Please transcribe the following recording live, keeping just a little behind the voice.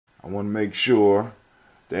I want to make sure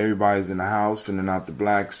that everybody's in the house, sending out the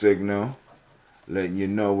black signal, letting you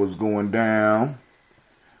know what's going down.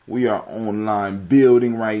 We are online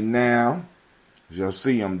building right now. As y'all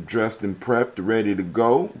see, I'm dressed and prepped, ready to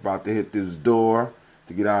go. About to hit this door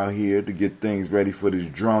to get out here to get things ready for this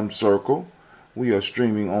drum circle. We are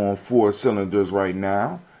streaming on 4 cylinders right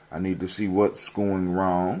now. I need to see what's going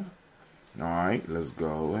wrong. All right, let's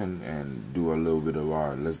go and do a little bit of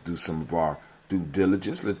let's do some of our due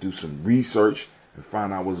diligence. Let's do some research and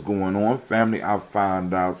find out what's going on. Family, I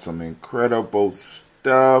found out some incredible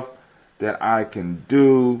stuff that I can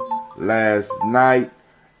do last night.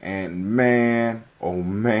 And man, oh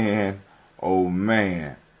man, oh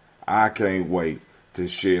man, I can't wait to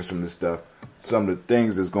share some of the stuff, some of the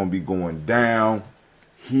things that's going to be going down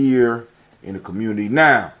here in the community.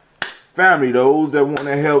 Now, family, those that want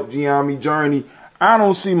to help Gye-Nyame journey, I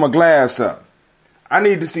don't see my glass up. I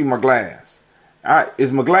need to see my glass.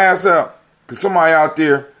 Is my glass up? Because somebody out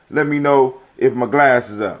there, let me know if my glass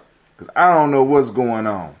is up. Because I don't know what's going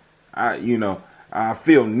on. I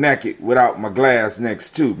feel naked without my glass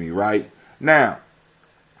next to me, right? Now,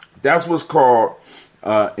 that's what's called,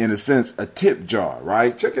 in a sense, a tip jar,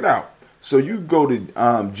 right? Check it out. So you go to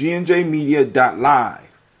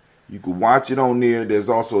gnjmedia.live. You can watch it on there. There's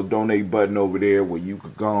also a donate button over there where you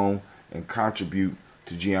could go and contribute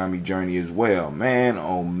to Gye-Nyame Journey as well. Man,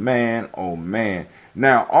 oh man, oh man.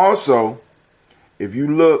 Now, also, if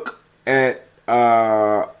you look at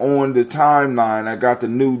on the timeline, I got the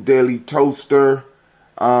new Daily Toaster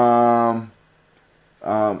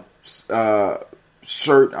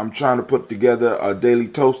shirt. I'm trying to put together a Daily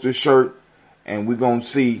Toaster shirt, and we're going to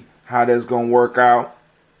see how that's going to work out.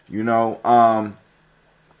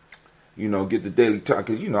 Get the Daily Toaster,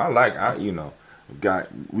 because,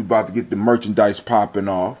 we about to get the merchandise popping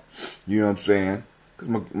off. You know what I'm saying?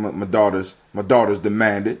 Because my daughters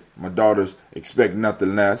demand it. My daughters expect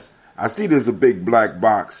nothing less. I see there's a big black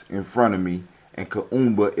box in front of me, and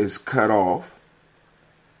Kuumba is cut off.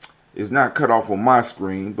 It's not cut off on my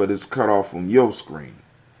screen, but it's cut off on your screen.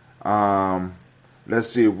 Let's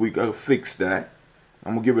see if we can fix that.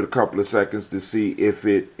 I'm gonna give it a couple of seconds to see if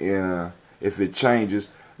it changes.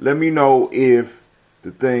 Let me know if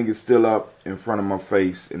the thing is still up in front of my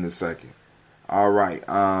face in a second. All right.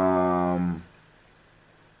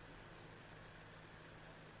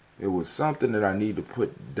 It was something that I need to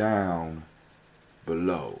put down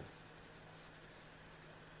below.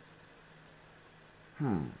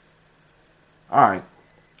 All right.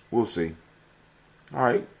 We'll see. All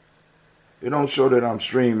right. It don't show that I'm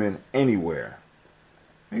streaming anywhere.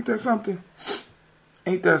 Ain't that something?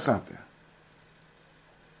 Ain't that something?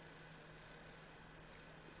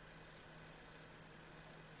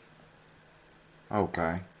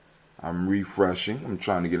 Okay. I'm refreshing. I'm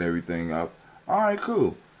trying to get everything up. All right,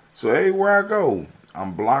 cool. So everywhere I go,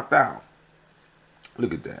 I'm blocked out.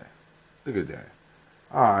 Look at that. Look at that.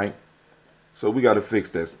 All right. So we got to fix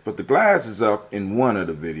this. But the glass is up in one of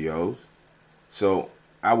the videos. So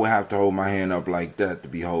I would have to hold my hand up like that to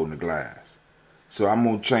be holding the glass. So I'm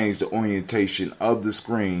going to change the orientation of the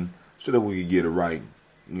screen so that we can get it right.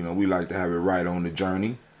 We like to have it right on the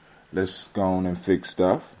journey. Let's go on and fix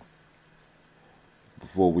stuff.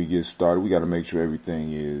 Before we get started, we got to make sure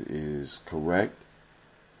everything is correct.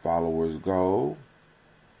 Followers go.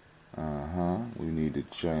 We need to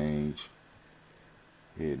change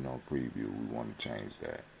hidden on preview. We want to change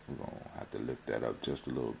that. We're going to have to lift that up just a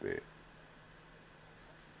little bit.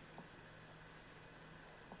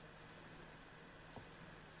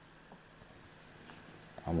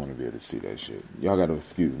 I want to be able to see that shit. Y'all got to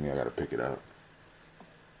excuse me. I got to pick it up.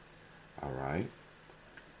 All right.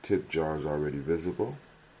 Tip jar is already visible,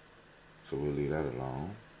 so we'll leave that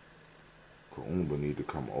alone. Kuumba need to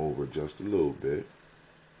come over just a little bit.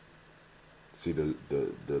 See, the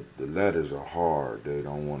letters are hard. They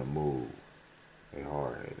don't want to move. They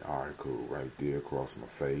hard. All right, cool. Right there across my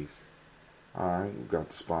face. All right, we got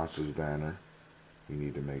the sponsors banner. We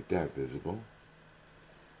need to make that visible.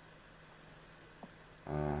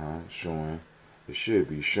 Showing. It should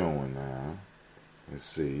be showing now. Let's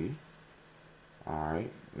see. All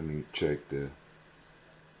right, let me check let's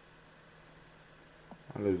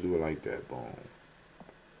do it like that. Boom.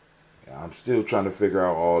 Yeah, I'm still trying to figure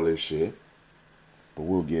out all this shit, but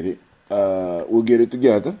we'll get it. We'll get it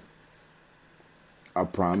together. I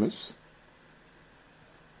promise.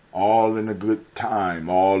 All in a good time.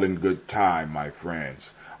 All in good time, my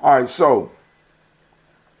friends. All right, so.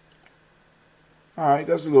 All right,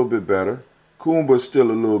 that's a little bit better. Kuumba's still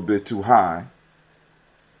a little bit too high.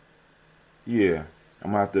 Yeah,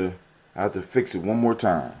 I'm gonna have to fix it one more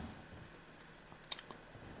time.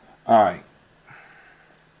 All right.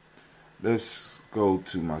 let's go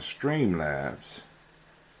to my Streamlabs.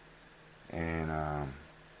 And,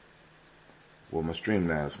 well, my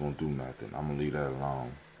Streamlabs won't do nothing. I'm going to leave that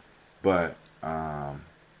alone. But,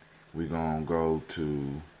 we're going to go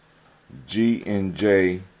to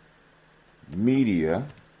Gye-Nyame Media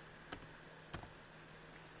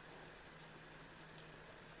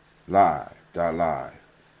live. Because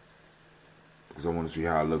I want to see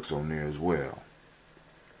how it looks on there as well.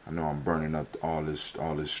 I know I'm burning up all this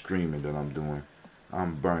streaming that I'm doing.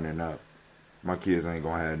 I'm burning up. My kids ain't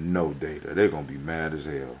gonna have no data. They're gonna be mad as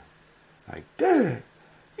hell. Like, Dad,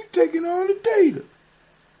 you taking all the data.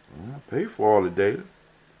 Well, I pay for all the data.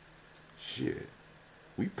 Shit.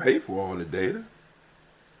 We pay for all the data.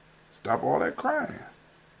 Stop all that crying.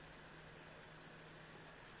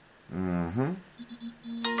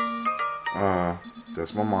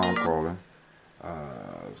 That's my mom calling.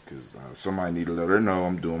 Because somebody need to let her know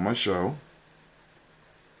I'm doing my show.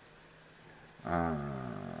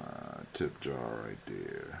 Tip jar right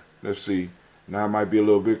there. Let's see. Now it might be a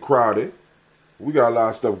little bit crowded. We got a lot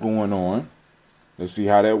of stuff going on. Let's see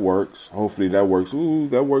how that works. Hopefully that works. Ooh,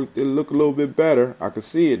 that worked. It look a little bit better. I can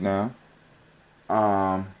see it now.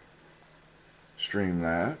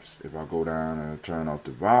 Streamlabs. If I go down and turn off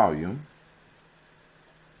the volume.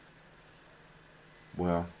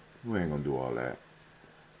 Well, we ain't gonna do all that.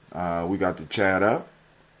 We got the chat up.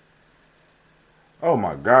 Oh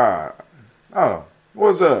my God. Oh,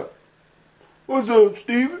 what's up? What's up,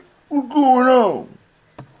 Steven? What's going on?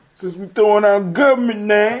 Since we throwing out government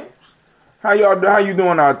names. How you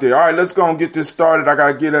doing out there? All right, let's go and get this started. I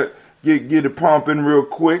gotta get it pumping real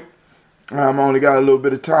quick. I only got a little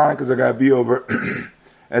bit of time because I gotta be over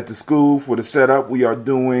at the school for the setup we are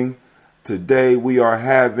doing today. We are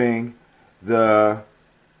having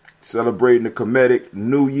celebrating the Kemetic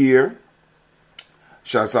New Year.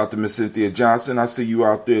 Shouts out to Miss Cynthia Johnson. I see you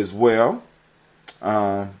out there as well.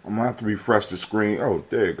 I'm going to have to refresh the screen. Oh,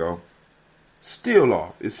 there you go. Still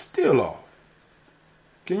off. It's still off.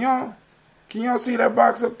 Can y'all see that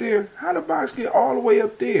box up there? How the box get all the way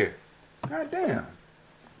up there? God damn.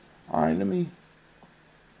 All right, let me.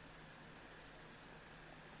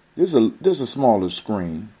 This is a smaller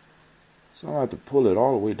screen. So I have to pull it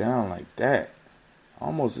all the way down like that.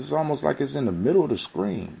 It's almost like it's in the middle of the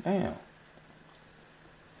screen. Damn.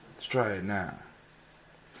 Let's try it now.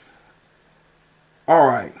 All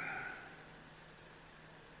right.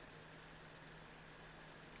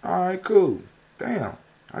 All right, cool. Damn.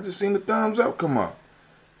 I just seen the thumbs up come up.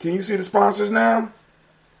 Can you see the sponsors now?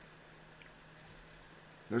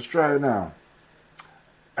 Let's try it now.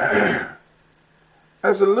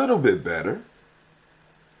 That's a little bit better.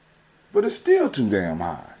 But it's still too damn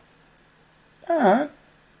high. Alright.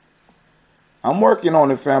 I'm working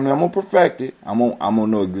on it, family. I'm going to perfect it. I'm gonna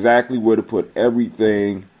know exactly where to put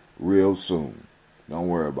everything real soon. Don't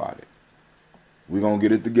worry about it. We're going to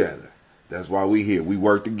get it together. That's why we here. We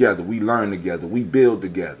work together. We learn together. We build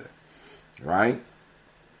together. Right?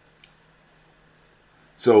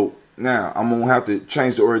 So now I'm going to have to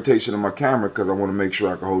change the orientation of my camera because I want to make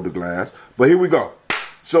sure I can hold the glass. But here we go.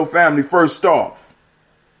 So family, first off,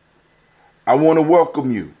 I want to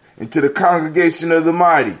welcome you into the congregation of the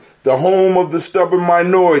mighty, the home of the stubborn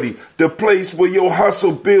minority, the place where your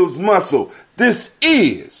hustle builds muscle. This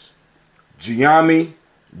is Gye-Nyame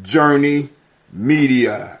Journey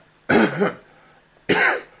Media.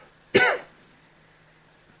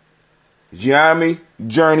 Gye-Nyame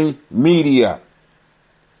Journey Media.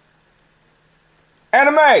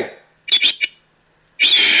 Anime.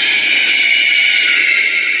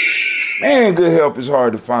 Man, good help is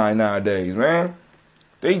hard to find nowadays, man.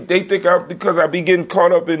 They think because I be getting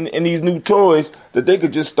caught up in these new toys that they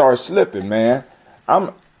could just start slipping, man.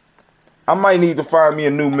 I might need to find me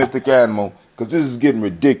a new mythic animal because this is getting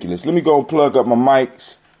ridiculous. Let me go plug up my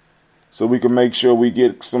mics so we can make sure we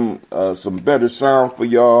get some better sound for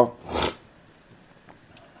y'all.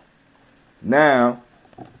 Now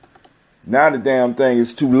the damn thing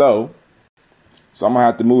is too low, so I'm gonna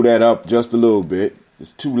have to move that up just a little bit.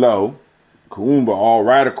 It's too low. Kuumba all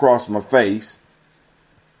right across my face.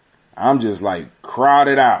 I'm just like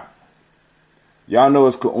crowded out. Y'all know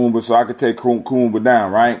it's Kuumba, so I can take Kuumba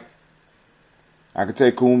down, right? I can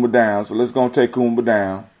take Kuumba down, so let's go and take Kuumba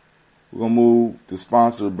down. We're going to move the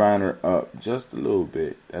sponsor banner up just a little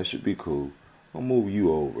bit. That should be cool. We'll move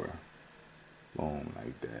you over. Boom,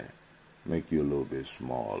 like that. Make you a little bit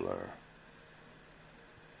smaller.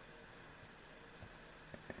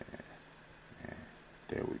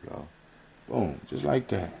 There we go. Boom, just like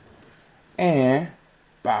that. And,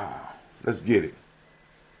 bow. Let's get it.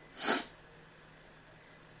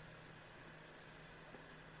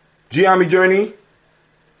 Gye-Nyame Journey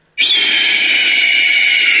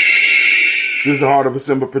This is a Heart of a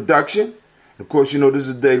Simba production. Of course, you know this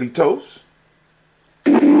is Daily Toast.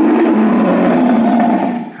 How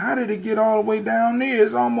did it get all the way down there?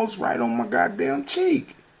 It's almost right on my goddamn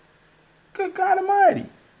cheek. Good God Almighty.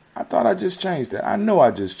 I thought I just changed that. I know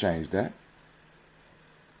I just changed that.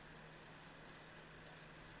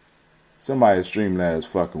 Somebody at Streamlabs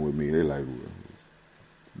fucking with me. They like, well,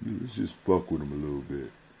 let's just fuck with them a little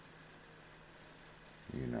bit.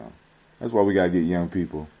 You know. That's why we gotta get young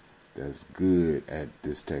people that's good at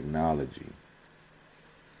this technology.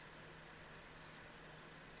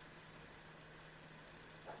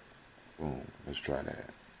 Boom. Let's try that.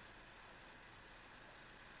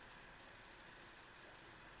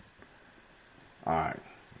 Alright.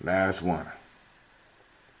 Last one.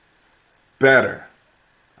 Better.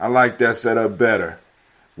 I like that setup better.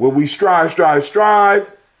 Where we strive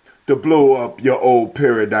to blow up your old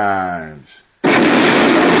paradigms.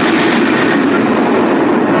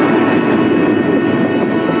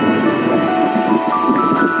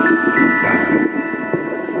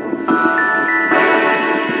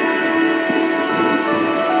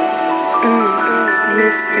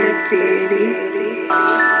 Mr. Diddy.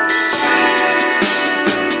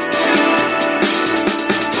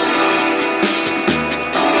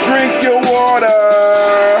 Drink your water.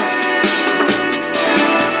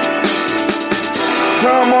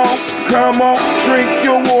 Come on, drink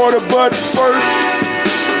your water, but first,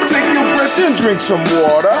 take your breath and drink some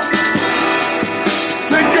water.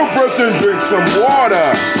 Take your breath and drink some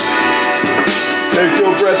water. Take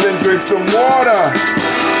your breath and drink some water.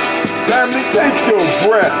 Family, take your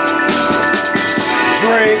breath.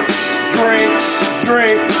 Drink.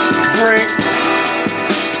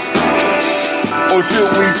 Or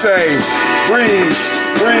should we say, breathe,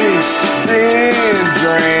 then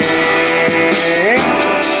drink.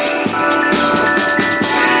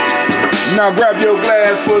 Now grab your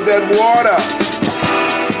glass for that water.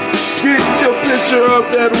 Get your picture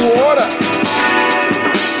of that water.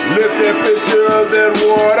 Lift that picture of that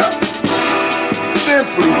water.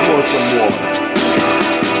 Simply pour some water.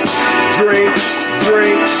 Drink.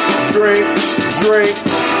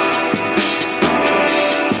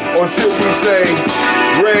 Or should we say,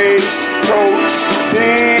 raise, toast,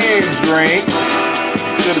 then drink.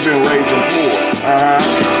 Should have been raise and pour.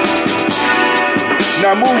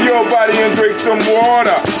 Now move your body and drink some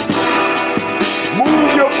water.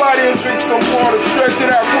 Move your body and drink some water. Stretch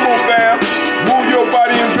it out. Come on, fam. Move your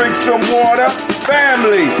body and drink some water.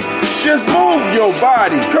 Family, just move your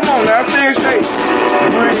body. Come on now, stay in shape.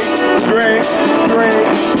 Drink.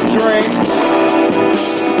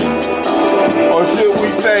 Or should we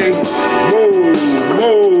say,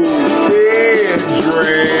 move, then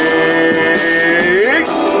drink.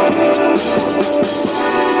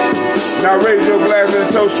 Now raise your glass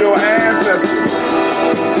and toast your ancestors.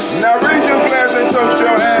 Now raise your glass and toast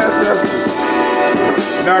your ancestors.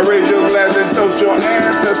 Now raise your glass and toast your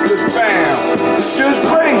ancestors, fam. Just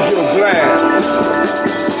raise your glass.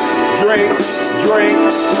 Drink.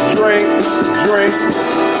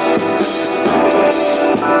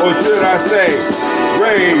 Or should I say,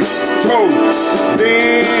 raise, toast,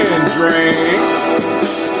 then drink.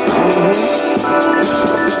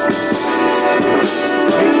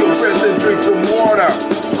 Take your breath and drink some water.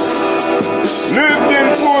 Lift and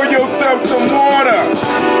pour yourself some water.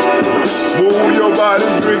 Move your body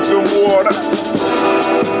and drink some water.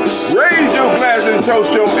 Raise your glass and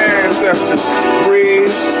toast your ancestors.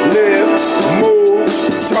 Breathe, live, move,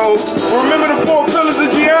 toast. Remember the 4 pillars of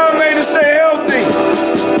Gye-Nyame to stay healthy.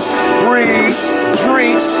 Breathe,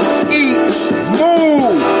 drink, eat,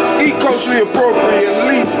 move. Eat culturally appropriate at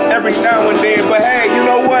least every now and then. But hey, you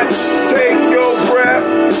know what? Take your breath.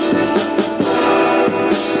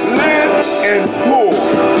 Live and pour.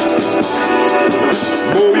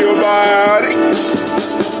 Move your body.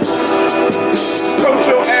 Toast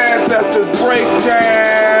your ancestors. Break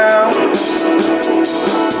down.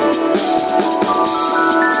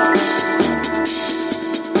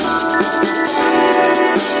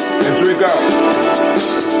 And drink up.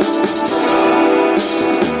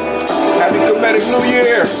 Happy Comedic New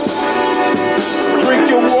Year. Drink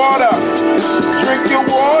your water. Drink your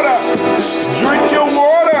water. Drink your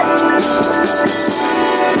water.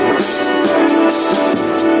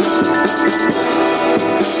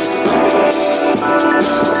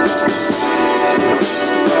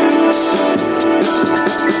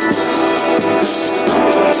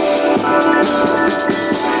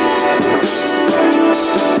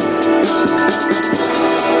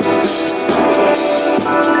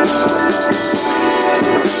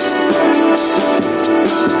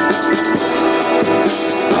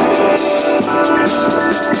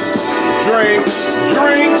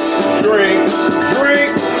 Drink.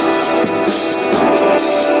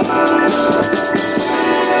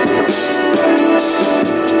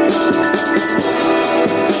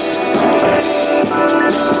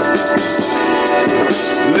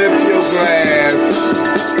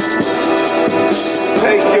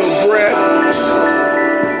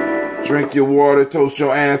 Drink your water, toast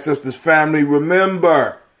your ancestors, family.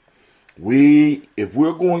 Remember, if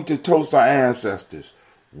we're going to toast our ancestors,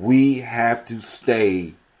 we have to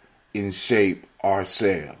stay in shape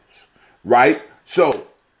ourselves, right? So,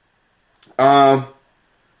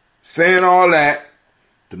 saying all that,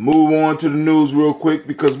 to move on to the news real quick,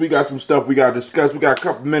 because we got some stuff we got to discuss. We got a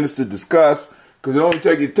couple minutes to discuss, because it only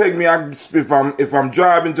take me. If I'm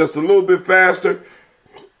driving just a little bit faster,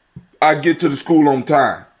 I get to the school on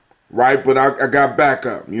time, right? But I got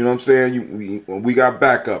backup. You know what I'm saying? We got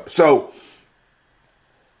backup. So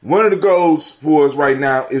one of the goals for us right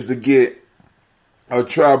now is to get our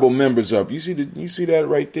tribal members up. You see that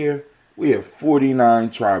right there? We have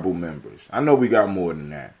 49 tribal members. I know we got more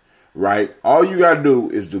than that, right? All you got to do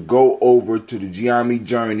is to go over to the Gye-Nyame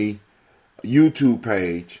Journey YouTube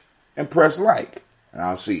page and press like, and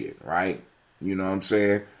I'll see it, right? You know what I'm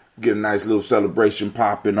saying? Get a nice little celebration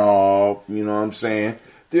popping off, you know what I'm saying?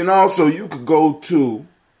 Then also you could go to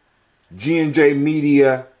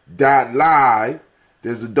GNJmedia.live.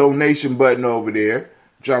 There's a donation button over there.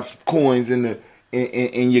 Drop some coins in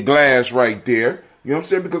your glass right there. You know what I'm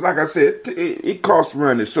saying? Because like I said, it costs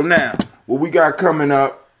running. So now, what we got coming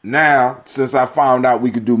up now, since I found out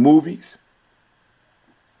we could do movies,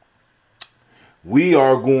 we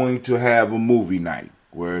are going to have a movie night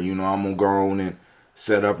where, I'm going to go on and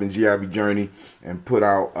set up in Gye-Nyame Journey and put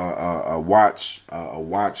out a watch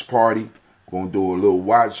party. We're going to do a little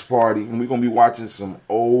watch party, and we're going to be watching some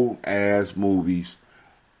old ass movies,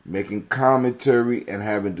 making commentary and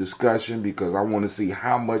having discussion, because I want to see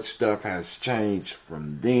how much stuff has changed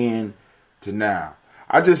from then to now.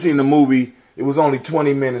 I just seen the movie. It was only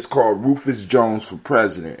 20 minutes, called Rufus Jones for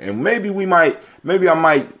President. And maybe I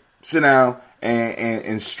might sit down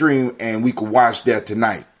and stream, and we could watch that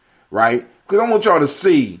tonight, right? Because I want y'all to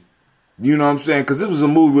see, you know what I'm saying? Because it was a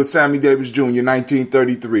movie with Sammy Davis Jr.,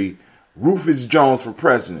 1933, Rufus Jones for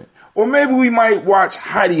President. Or maybe we might watch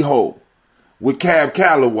Hidey Ho with Cab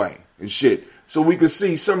Calloway and shit, so we could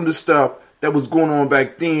see some of the stuff that was going on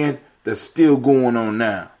back then that's still going on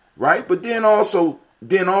now, right? But then also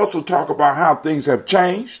talk about how things have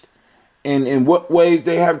changed and in what ways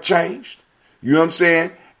they have changed. You know what I'm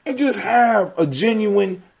saying? And just have a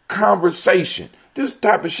genuine conversation. This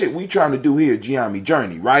type of shit we trying to do here at Gye-Nyame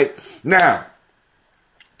Journey, right? Now,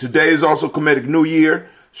 today is also Comedic New Year,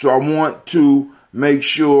 so I want to make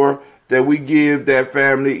sure that we give that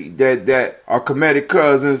family, that our comedic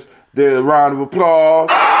cousins, their round of applause.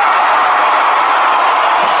 So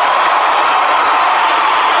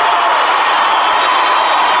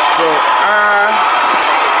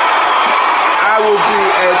I will be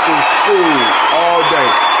at the school all day.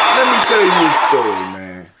 Let me tell you a story,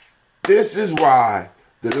 man. This is why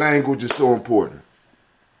the language is so important.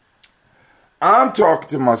 I'm talking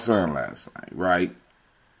to my son last night, right?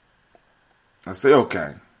 I said,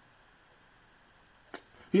 okay.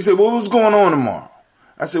 He said, well, what's going on tomorrow?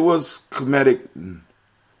 I said, what's comedic? And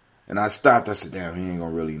I stopped. I said, damn, he ain't gonna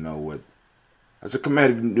really know what. I said,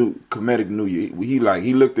 comedic New Year.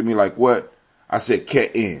 He looked at me like, what? I said,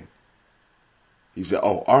 cat in. He said,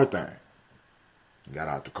 oh, our thing. Got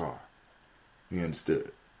out the car. He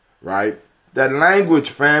understood. Right? That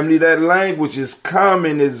language, family, that language is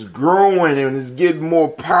coming, is growing, and is getting more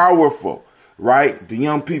powerful, right? The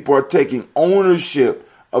young people are taking ownership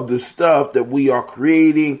of the stuff that we are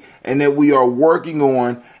creating and that we are working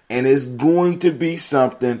on, and it's going to be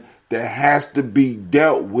something that has to be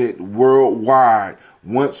dealt with worldwide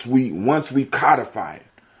once we codify it,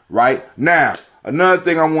 right? Now, another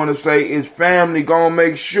thing I want to say is, family, gonna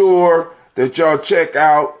make sure that y'all check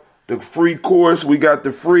out the free course. We got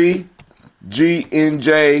the free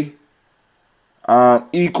GNJ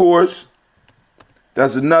e-course.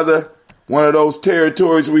 That's another one of those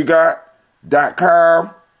territories we got.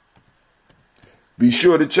 .com. Be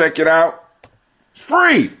sure to check it out. It's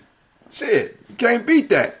free. Shit, you can't beat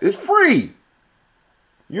that. It's free.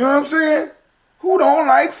 You know what I'm saying? Who don't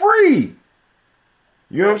like free?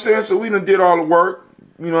 You know what I'm saying? So we done did all the work.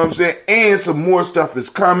 You know what I'm saying? And some more stuff is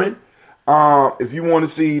coming. If you want to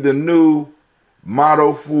see the new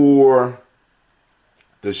motto for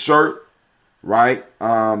the shirt, right?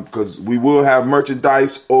 Because we will have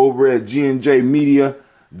merchandise over at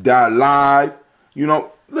GNJmedia.live. You know,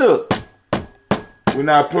 look, we're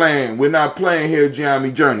not playing here at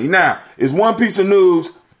Gye-Nyame Journey. Now, it's one piece of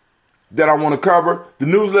news that I want to cover. The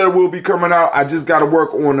newsletter will be coming out. I just got to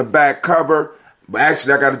work on the back cover. But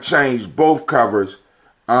actually, I got to change both covers.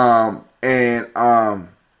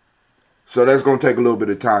 So that's going to take a little bit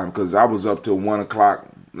of time, because I was up till 1 o'clock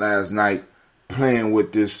last night playing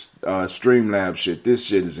with this Streamlab shit. This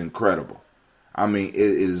shit is incredible. I mean, it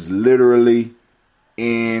is literally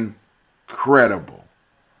incredible. credible,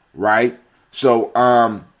 right? So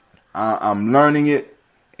I'm learning it,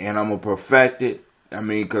 and I'm gonna perfect it. I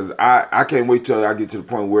mean, because I can't wait till I get to the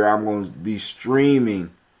point where I'm going to be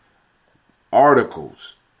streaming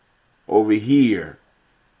articles over here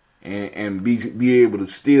and be able to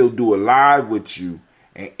still do a live with you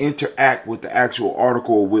and interact with the actual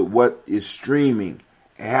article with what is streaming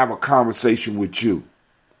and have a conversation with you,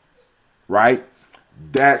 right?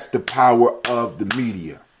 That's the power of the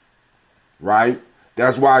media, right?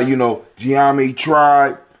 That's why, Gye-Nyame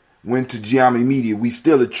tribe went to Gye-Nyame Media. We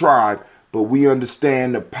still a tribe, but we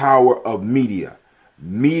understand the power of media.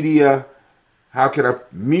 Media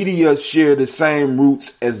share the same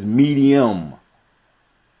roots as medium.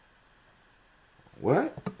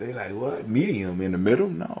 What? They like, what? Medium in the middle?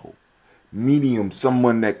 No. Medium,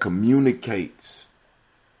 someone that communicates,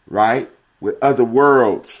 right? With other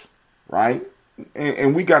worlds, right?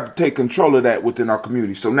 And we got to take control of that within our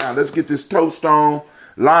community. So now let's get this toast on.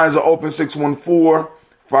 Lines are open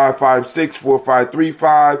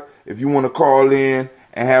 614-556-4535. If you want to call in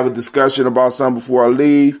and have a discussion about something before I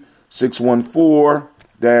leave,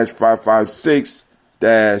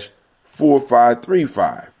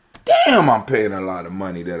 614-556-4535. Damn, I'm paying a lot of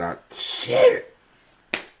money shit.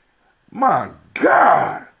 My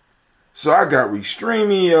God. So I got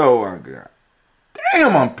Restreamio.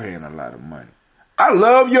 Damn, I'm paying a lot of money. I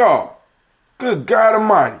love y'all. Good God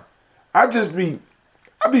Almighty. I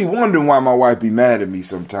be wondering why my wife be mad at me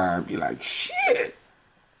sometimes. Be like, shit.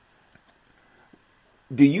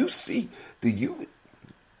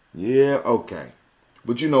 Yeah, okay.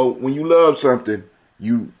 But when you love something,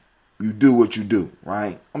 you do what you do,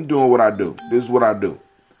 right? I'm doing what I do. This is what I do.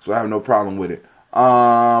 So I have no problem with it.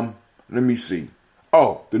 Let me see.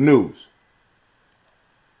 Oh, the news.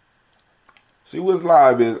 See, what's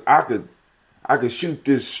live is I could shoot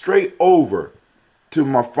this straight over to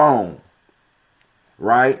my phone,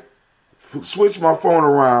 right? Switch my phone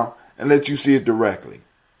around and let you see it directly.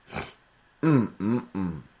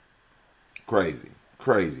 Crazy.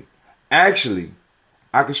 Actually,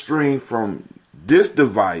 I can stream from this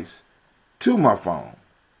device to my phone.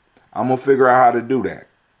 I'm going to figure out how to do that.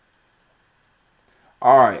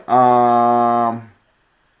 All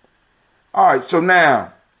right. So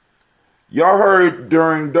now, y'all heard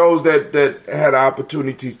during those that had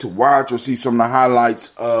opportunity to watch or see some of the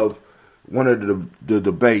highlights of one of the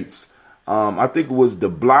debates. I think it was de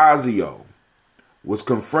Blasio was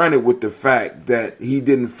confronted with the fact that he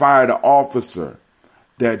didn't fire the officer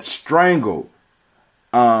that strangled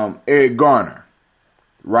Eric Garner,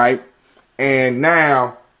 right? And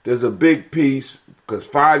now there's a big piece because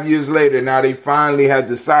 5 years later, now they finally have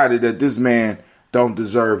decided that this man don't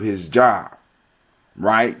deserve his job,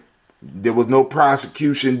 right? There was no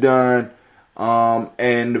prosecution done,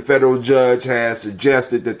 and the federal judge has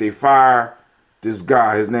suggested that they fire this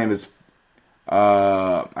guy. His name is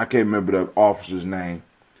I can't remember the officer's name.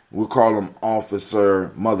 We'll call him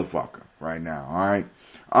Officer Motherfucker right now, all right?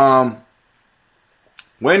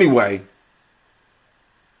 Well, anyway,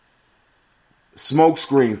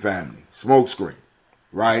 smokescreen family,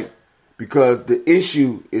 right? Because the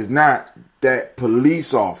issue is not that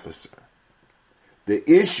police officer. The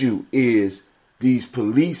issue is these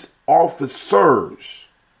police officers,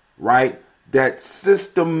 right? It's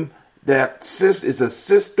a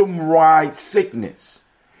system-wide sickness.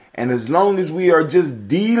 And as long as we are just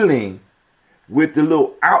dealing with the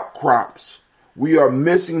little outcrops, we are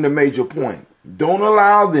missing the major point. Don't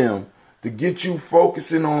allow them to get you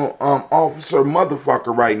focusing on Officer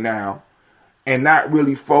Motherfucker right now and not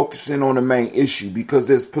really focusing on the main issue, because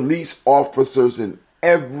there's police officers in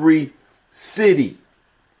every city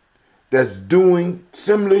that's doing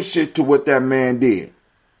similar shit to what that man did.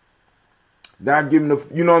 Not giving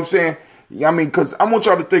you know what I'm saying? I mean, because I want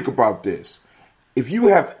y'all to think about this. If you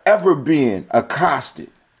have ever been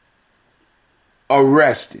accosted,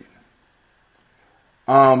 arrested,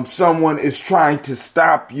 someone is trying to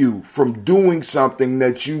stop you from doing something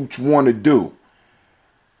that you want to do,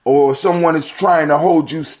 or someone is trying to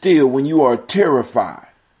hold you still when you are terrified,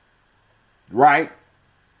 right?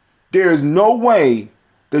 There is no way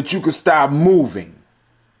that you can stop moving,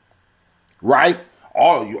 right?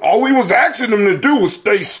 All we was asking them to do was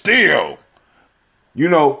stay still,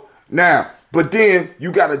 now, but then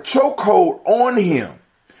you got a chokehold on him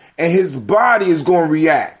and his body is going to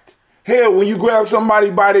react. Hell, when you grab somebody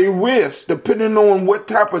by their wrist, depending on what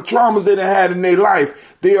type of traumas they done had in their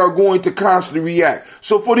life, they are going to constantly react.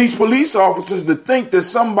 So for these police officers to think that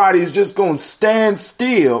somebody is just going to stand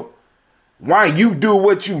still while you do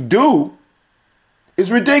what you do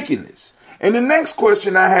is ridiculous. And the next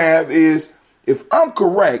question I have is, if I'm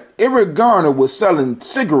correct, Eric Garner was selling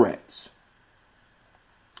cigarettes,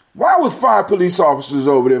 Why was 5 police officers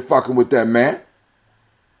over there fucking with that man?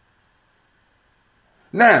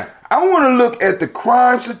 Now, I want to look at the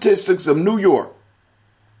crime statistics of New York.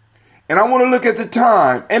 And I want to look at the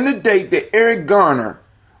time and the date that Eric Garner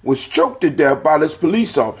was choked to death by this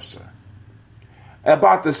police officer.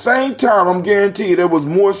 About the same time, I'm guaranteed there was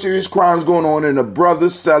more serious crimes going on than a brother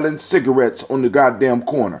selling cigarettes on the goddamn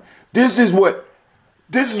corner. This is what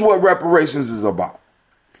reparations is about.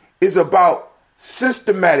 It's about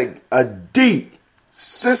a deep,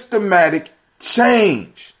 systematic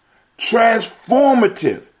change,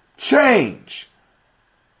 transformative change.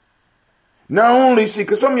 Not only, see,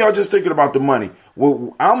 because some of y'all just thinking about the money.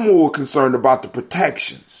 Well, I'm more concerned about the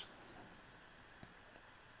protections.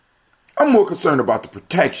 I'm more concerned about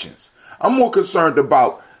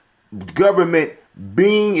government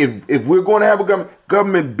being, if we're going to have a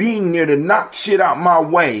government being there to knock shit out my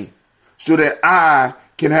way so that I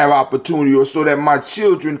can have opportunity, or so that my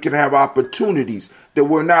children can have opportunities that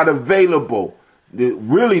were not available, that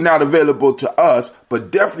really not available to us,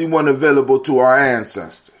 but definitely weren't available to our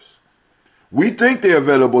ancestors. We think they're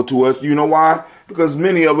available to us. You know why? Because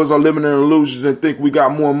many of us are living in illusions and think we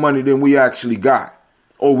got more money than we actually got.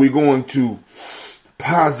 Or we're going to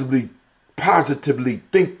positively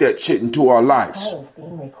think that shit into our lives. Call is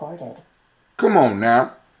being recorded. Come on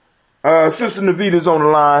now. Sister Navita's on the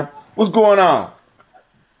line. What's going on?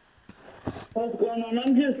 What's going on?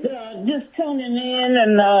 I'm just tuning in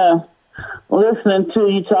and listening to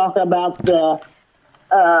you talk about the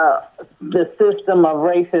system of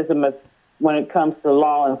racism when it comes to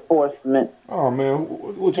law enforcement. Oh man,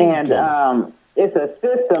 what you and it's a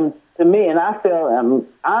system to me, and I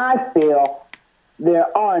feel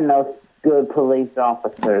there are no good police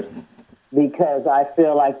officers, because I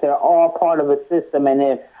feel like they're all part of a system. And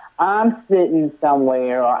if I'm sitting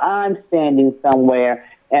somewhere or I'm standing somewhere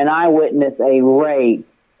and I witness a rape,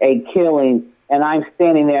 a killing, and I'm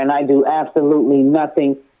standing there and I do absolutely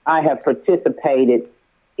nothing, I have participated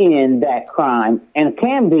in that crime and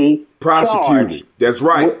can be prosecuted. That's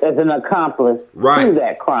right. As an accomplice to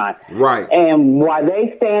that crime. Right. And while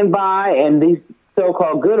they stand by, and these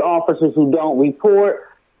so-called good officers who don't report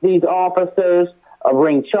these officers or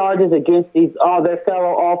bring charges against all their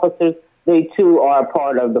fellow officers, they too are a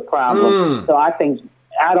part of the problem. So I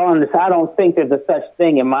don't think there's a such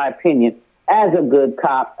thing, in my opinion, as a good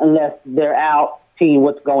cop unless they're out seeing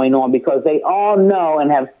what's going on, because they all know and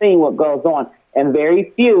have seen what goes on. And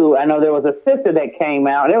very few, I know there was a sister that came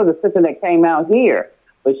out. There was a sister that came out here,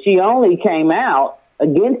 but she only came out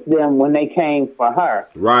against them when they came for her.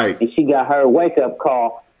 Right. And she got her wake-up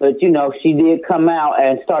call. But, she did come out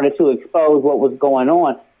and started to expose what was going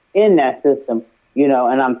on in that system, and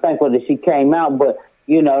I'm thankful that she came out. But,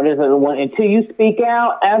 there's until you speak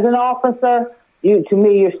out as an officer, to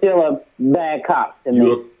me, you're still a bad cop to me.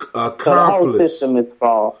 You're an accomplice. So the whole system is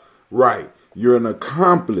false. Right. You're an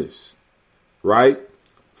accomplice. Right?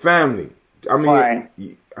 Family. I mean, right.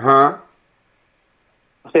 Huh?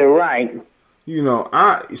 I said right.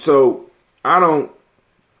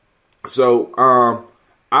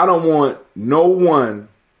 I don't want no one.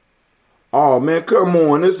 Oh man, come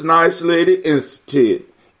on. This is an isolated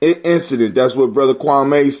incident. That's what Brother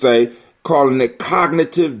Kwame say, calling it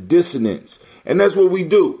cognitive dissonance. And that's what we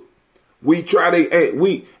do. We try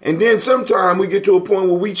to, and then sometimes we get to a point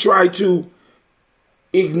where we try to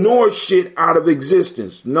ignore shit out of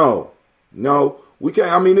existence. No, we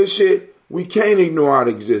can't. I mean, this shit, we can't ignore out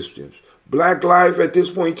of existence. Black life at this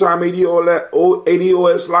point in time,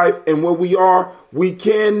 ADOS life, and where we are, we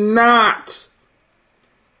cannot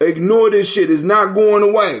ignore this shit. It's not going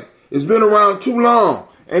away. It's been around too long.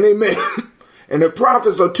 And and the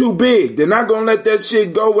prophets are too big. They're not going to let that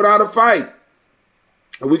shit go without a fight.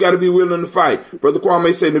 And we got to be willing to fight. Brother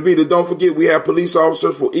Kwame said, Navita, don't forget we have police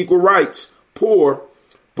officers for equal rights. Poor.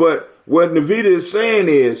 But what Navita is saying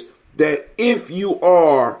is that if you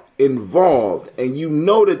are involved and you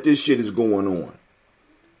know that this shit is going on,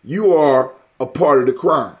 you are a part of the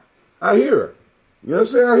crime. I hear her. You know what I'm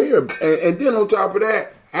saying? I hear her. And then on top of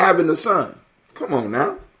that, having a son. Come on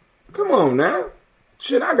now.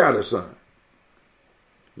 Shit, I got a son.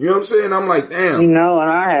 You know what I'm saying? I'm like, damn. And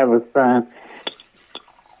I have a son.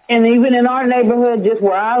 And even in our neighborhood, just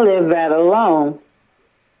where I live at alone,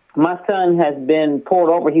 my son has been pulled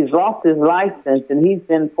over. He's lost his license, and he's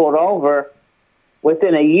been pulled over.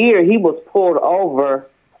 Within a year, he was pulled over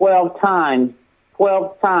 12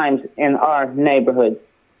 times in our neighborhood.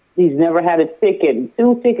 He's never had a ticket.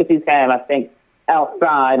 2 tickets he's had, I think,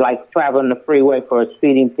 outside, like traveling the freeway for a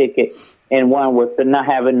speeding ticket. And one was for not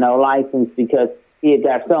having no license, because he had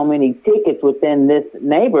got so many tickets within this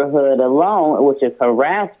neighborhood alone, which is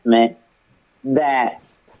harassment, that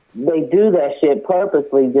they do that shit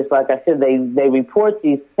purposely. Just like I said, they report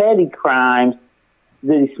these petty crimes,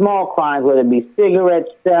 these small crimes, whether it be cigarette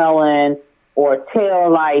selling or tail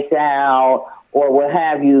lights out or what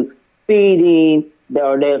have you, speeding,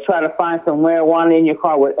 or they'll try to find some marijuana in your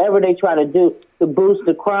car, whatever they try to do to boost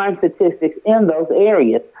the crime statistics in those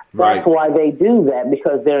areas. That's why they do that,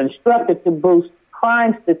 because they're instructed to boost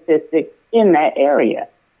crime statistics in that area.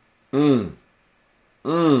 And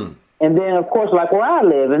then, of course, like where I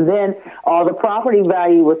live, and then all the property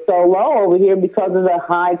value was so low over here because of the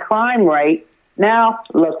high crime rate. Now,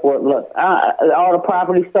 look, all the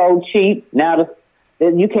property sold cheap. Now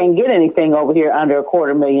you can't get anything over here under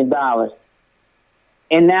 $250,000.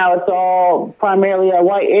 And now it's all primarily a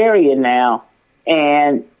white area now.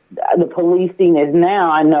 And the policing is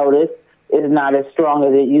now, I notice, is not as strong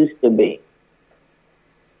as it used to be.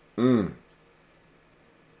 And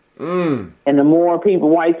the more people,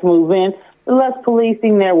 whites, move in, the less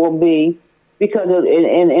policing there will be, because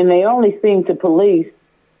and they only seem to police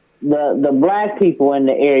the black people in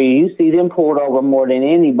the area. You see them pulled over more than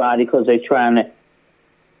anybody because they're trying to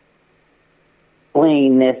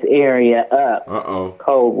clean this area up.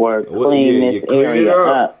 Code word, clean this area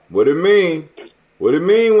up. What it mean? What it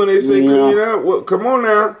mean when they say clean up? What, come on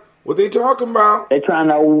now. What they talking about? They're trying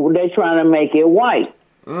to make it white.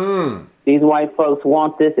 These white folks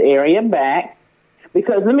want this area back.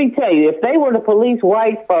 Because let me tell you, if they were to police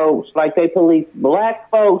white folks like they police black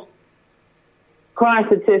folks, crime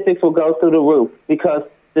statistics will go through the roof. Because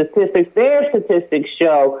their statistics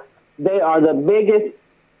show they are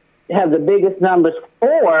have the biggest numbers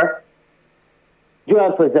for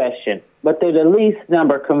drug possession, but they're the least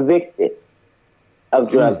number convicted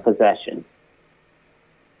of drug possession.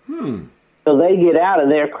 So they get out of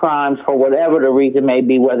their crimes for whatever the reason may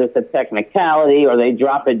be, whether it's a technicality or they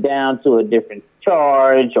drop it down to a different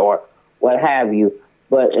charge or what have you.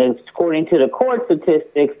 But according to the court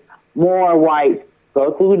statistics, more whites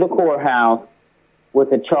go through the courthouse with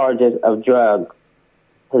the charges of drug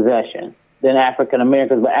possession than African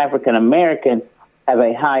Americans. But African Americans have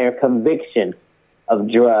a higher conviction of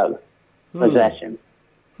drug possession,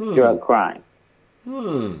 drug crime.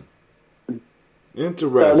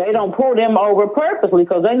 Interesting. So they don't pull them over purposely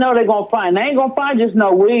because they know they're going to find. They ain't going to find just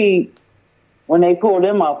no weed when they pull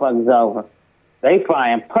them motherfuckers over. They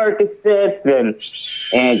find Percocets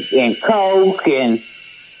and Coke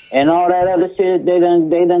and all that other shit they done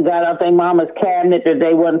got out their mama's cabinet that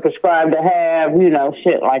they wasn't prescribed to have,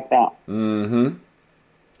 shit like that.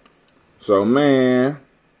 So man,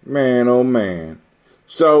 oh man.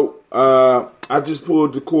 So I just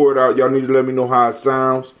pulled the cord out. Y'all need to let me know how it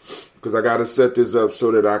sounds, because I got to set this up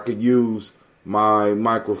so that I could use my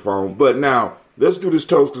microphone. But now, let's do this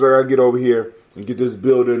toast, because I got to get over here and get this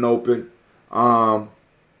building open.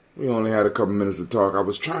 We only had a couple minutes to talk. I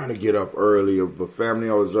was trying to get up earlier, but family,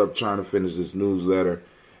 I was up trying to finish this newsletter.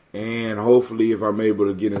 And hopefully, if I'm able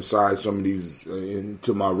to get inside some of these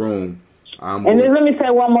into my room. Then let me say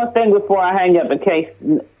one more thing before I hang up, in case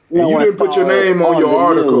you didn't put your name on your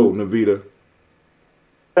article, Navita.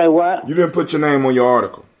 Say what? You didn't put your name on your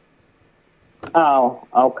article. Oh,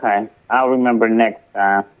 okay. I'll remember next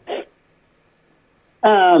time.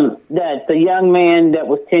 That the young man that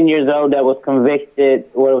was 10 years old that was convicted,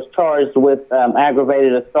 was charged with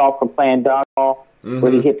aggravated assault for playing dodgeball,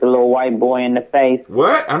 where he hit the little white boy in the face.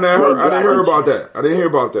 What? I didn't hear about that. I didn't hear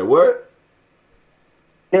about that. What?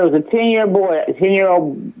 There was a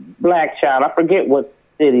 10-year-old black child. I forget what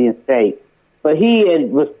city and state, but he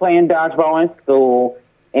was playing dodgeball in school,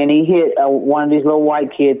 and he hit one of these little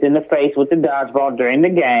white kids in the face with the dodgeball during the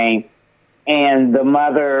game, and the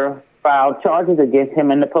mother filed charges against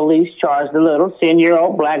him, and the police charged the little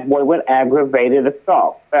 10-year-old black boy with aggravated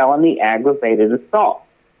assault, felony aggravated assault.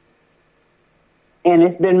 And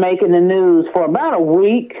it's been making the news for about a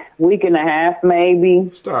week and a half, maybe.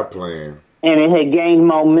 Stop playing. And it had gained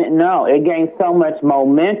momentum. No, it gained so much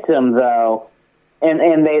momentum, though. And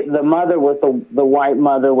the mother the white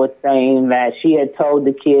mother was saying that she had told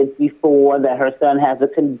the kids before that her son has a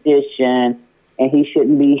condition and he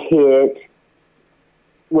shouldn't be hit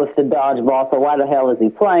with the dodgeball. So why the hell is he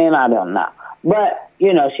playing? I don't know. But,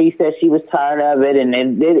 she said she was tired of it, and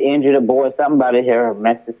it did injure the boy. Somebody here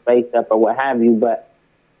messed his face up or what have you. But,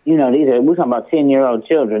 we're talking about 10-year-old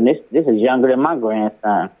children. This is younger than my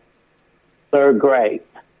grandson, 3rd grade.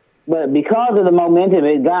 But because of the momentum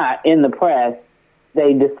it got in the press,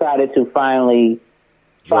 they decided to finally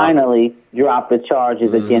drop the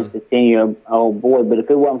charges against the 10-year-old boy. But if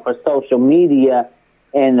it wasn't for social media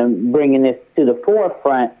and bringing this to the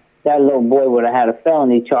forefront, that little boy would have had a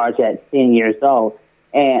felony charge at 10 years old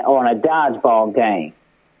and on a dodgeball game.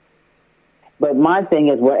 But my thing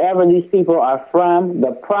is, wherever these people are from,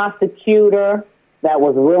 the prosecutor that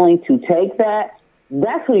was willing to take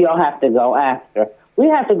that's who y'all have to go after. We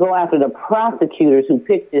have to go after the prosecutors who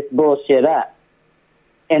picked this bullshit up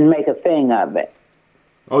and make a thing of it.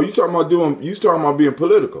 Oh, you talking about being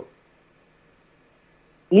political?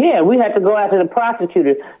 Yeah, we have to go after the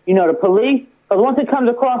prosecutors. You know, the police, because once it comes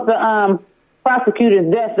across the prosecutor's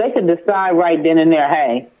desk, they can decide right then and there,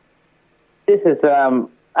 hey, this is,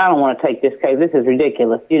 I don't want to take this case. This is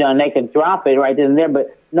ridiculous. You know, and they can drop it right then and there,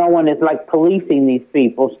 but no one is, like, policing these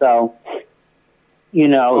people. So, you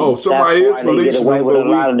know, somebody is policing they get away with a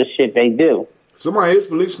lot of the shit they do. Somebody is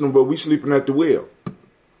policing them, but we sleeping at the wheel.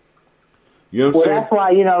 You know what I'm saying? That's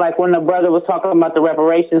why, you know, like when the brother was talking about the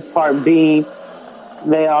reparations part being,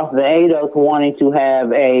 the ADOS wanting to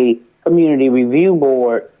have a community review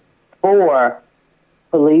board for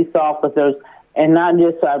police officers, and not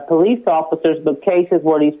just police officers, but cases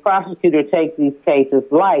where these prosecutors take these cases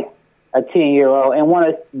like a 10-year-old and want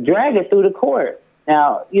to drag it through the court.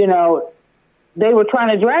 Now, you know, they were trying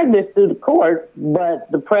to drag this through the court, but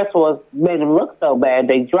the press made them look so bad,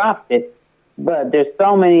 they dropped it. But there's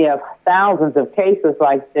so many of thousands of cases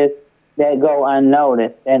like this that go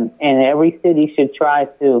unnoticed, and every city should try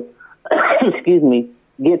to,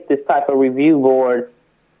 get this type of review board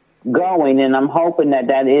going, and I'm hoping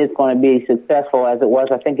that is going to be successful as it was,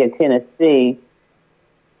 I think, in Tennessee.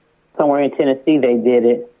 Somewhere in Tennessee they did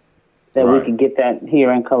it, that we could get that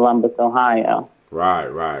here in Columbus, Ohio. Right.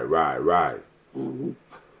 Mm-hmm.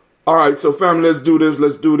 All right, so family, let's do this,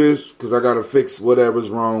 because I got to fix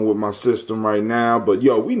whatever's wrong with my system right now. But,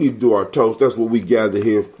 yo, we need to do our toast. That's what we gather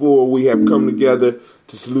here for. We have come together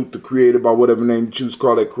to salute the Creator by whatever name you choose to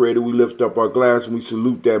call that Creator. We lift up our glass and we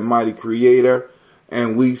salute that mighty Creator.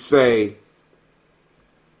 And we say,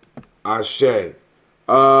 Ashe.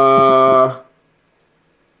 All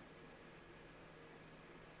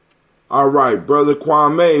right, Brother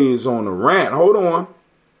Kwame is on a rant. Hold on.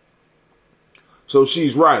 So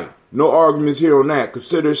she's right. No arguments here on that.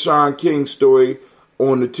 Consider Sean King's story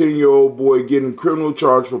on the 10-year-old boy getting criminal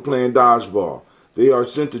charge for playing dodgeball. They are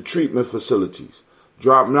sent to treatment facilities.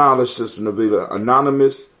 Drop knowledge, Sister Navita.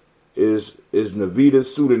 Anonymous is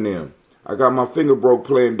Navita's pseudonym. I got my finger broke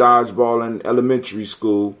playing dodgeball in elementary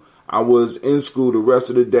school. I was in school the rest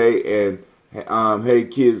of the day, and hey,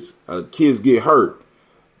 kids get hurt.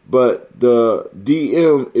 But the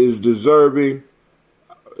DM is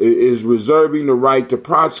reserving the right to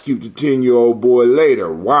prosecute the 10-year-old boy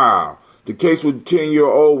later. Wow. The case with the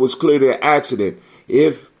 10-year-old was clearly an accident.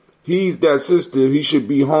 If he's that sensitive, he should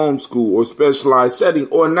be homeschooled or specialized setting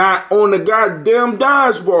or not on the goddamn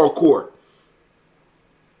dodgeball court.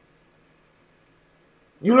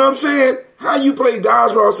 You know what I'm saying? How you play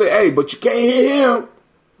dodgeball, say, hey, but you can't hit him.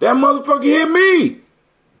 That motherfucker hit me.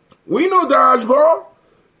 We know dodgeball.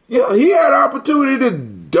 Yeah, he had opportunity to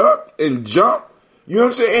duck and jump. You know what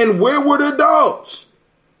I'm saying? And where were the adults?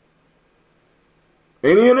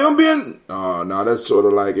 Any of them been? Oh, no, that's sort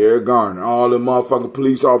of like Eric Garner. All the motherfucking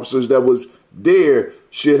police officers that was there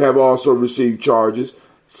should have also received charges.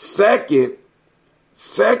 Second,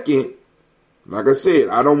 like I said,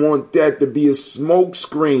 I don't want that to be a smoke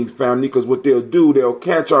screen, family, because what they'll do, they'll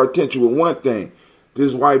catch our attention with one thing.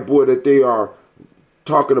 This white boy that they are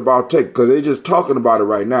talking about, because they're just talking about it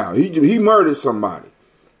right now. He murdered somebody.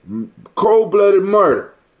 Cold-blooded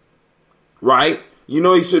murder. Right? You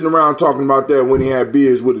know he's sitting around talking about that when he had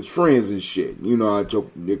beers with his friends and shit. You know, I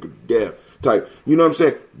choke nigga to death type. You know what I'm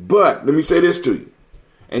saying? But let me say this to you.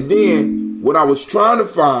 And then what I was trying to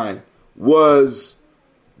find was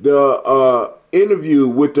the interview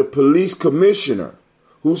with the police commissioner,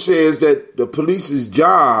 who says that the police's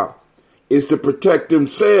job is to protect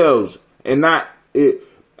themselves and not it.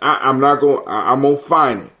 I'm gonna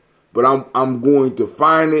find it, but I'm going to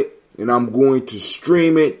find it and I'm going to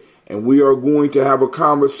stream it, and we are going to have a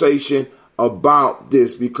conversation about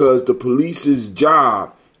this because the police's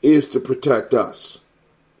job is to protect us.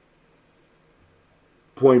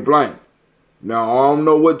 Point blank. Now I don't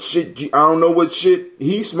know what shit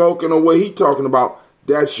he's smoking or what he talking about.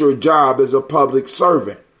 That's your job as a public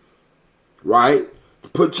servant, right? To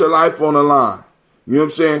put your life on the line. You know what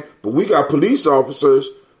I'm saying? But we got police officers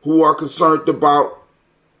who are concerned about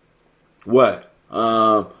what?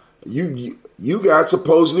 You got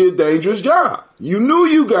supposedly a dangerous job. You knew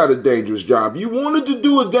you got a dangerous job. You wanted to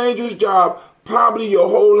do a dangerous job probably your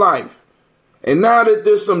whole life. And now that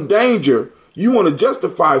there's some danger, you want to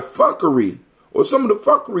justify fuckery or some of the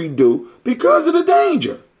fuckery do because of the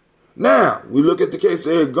danger. Now, we look at the case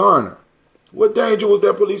of Ed Garner. What danger was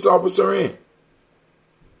that police officer in?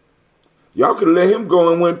 Y'all could have let him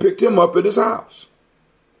go and went and picked him up at his house.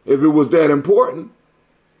 if it was that important.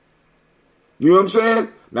 You know what I'm saying?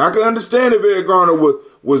 Now I can understand if Eric Garner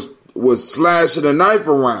was slashing a knife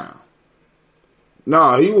around.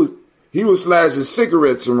 No, he was slashing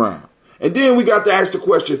cigarettes around. And then we got to ask the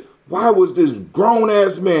question, why was this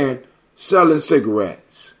grown-ass man selling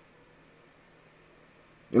cigarettes?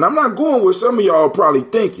 And I'm not going where some of y'all are probably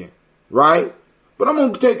thinking, right? But I'm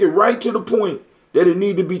going to take it right to the point that it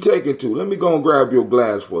need to be taken to. Let me go and grab your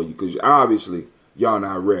glass for you, because obviously y'all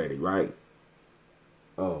not ready, right?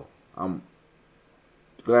 Oh,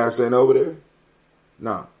 glass ain't over there?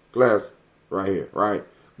 No, glass right here, right?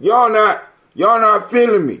 Y'all not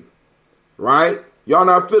feeling me, right? Y'all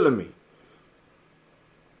not feeling me.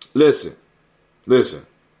 Listen.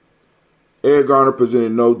 Ed Garner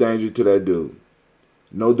presented no danger to that dude.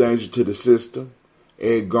 No danger to the system.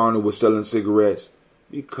 Ed Garner was selling cigarettes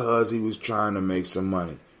because he was trying to make some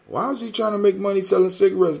money. Why was he trying to make money selling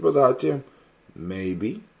cigarettes, Brother Hatim?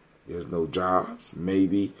 Maybe there's no jobs.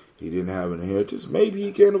 Maybe he didn't have an inheritance. Maybe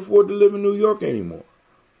he can't afford to live in New York anymore.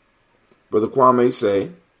 Brother Kwame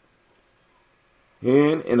say,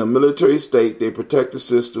 when in a military state, they protect the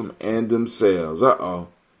system and themselves.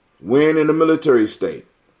 When in a military state,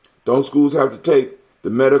 don't schools have to take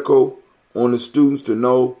the medical on the students to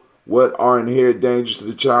know what are inherent dangers to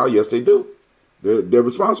the child? Yes, they do. They're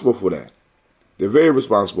responsible for that. They're very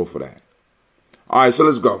responsible for that. All right, so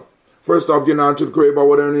let's go. First off, getting on to the creator, by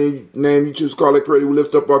whatever name you choose to call it creator, we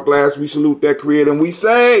lift up our glass, we salute that creator, and we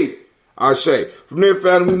say, Ashe. From there,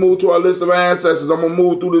 family, we move to our list of ancestors. I'm going to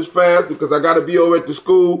move through this fast because I got to be over at the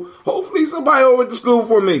school. Hopefully somebody over at the school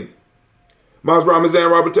for me. Miles Brown, Miss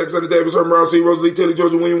Ann, Robert, Texas, Davis, Herman Brown, C. Rosalie, Tilly,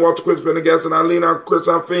 Georgia, William, Walter, Chris, Pendergast, Eileen, Chris,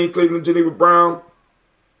 Fiend, Cleveland, Geneva Brown,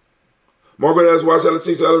 Margaret Ellis, Wash Ellis,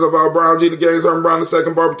 Cecil Ellis, Val Brown, Gina Gaines, Herman Brown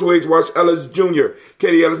II, Barbara Twiggs, Wash Ellis Jr.,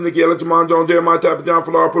 Katie Ellis, Nikki Ellis, Jamon Jones, Jeremiah Tapper, John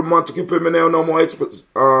Falar, Put Montague, Pittman, No More Experts,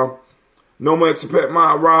 No More Expat,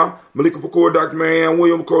 Ma Ra, Malika Pakur, Dr. Marianne,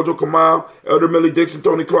 William Kojo, Kamal, Elder Millie Dixon,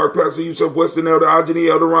 Tony Clark, Pastor Yusuf Weston, Elder Ajani,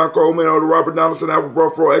 Elder Ron Coleman, Elder Robert Donaldson, Alfred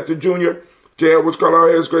Bruffro, Hector Jr., J. Edwards, Carlisle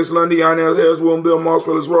Harris, Grace Lundy, Inez Harris, William Bill Moss,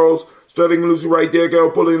 Phyllis Rose, Studying Lucy Wright, Derek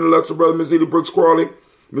L. Pulling the Luxor Brother, Miss Edie Brooks Crawley,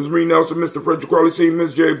 Miss Marie Nelson, Mr. Frederick Crawley, C.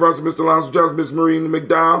 Miss Jerry Brunson, Mr. Lonzo Johnson, Miss Marine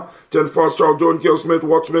McDowell, Jennifer Foster, Charles Jordan, Kill Smith,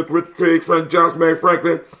 Walt Smith, Richard Triggs, Frank Johnson, Mary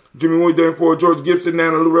Franklin, Jimmy Wood, Dan Ford, George Gibson,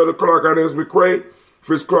 Nana Loretta Clark, Inez McCrae,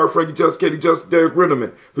 Fritz Clark, Frankie Just, Katie Just, Derek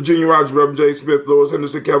Rinneman, Virginia Rogers, Reverend J. Smith, Lois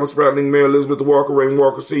Henderson, Calvin Spratling, Mary Elizabeth Walker, Raymond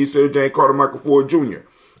Walker, C. Sarah Jane Carter, Michael Ford Jr.,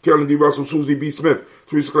 Carolyn D. Russell, Susie B. Smith,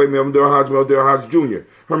 Teresa Clay, Melvin Dale Hodge, Jr.,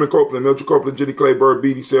 Herman Copeland, Milton Copeland, Jenny Clay, Bird,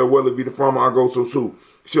 Beatty, Sarah Weller, Vita Farmer, Agoso Sue,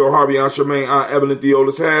 Cheryl Harvey, Aunt Charmaine, Aunt Evelyn,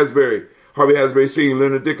 Theolis Hasbury, Harvey Hasbury Sr.,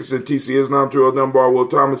 Leonard Dickinson, T.C. Islam, Terrell Dunbar, Will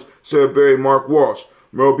Thomas, Sarah Berry, Mark Walsh,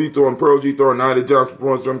 Merle B. Thornton, Pearl G. Thornton, Ida Johnson,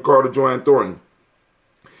 Florence M. Carter, Joanne Thornton,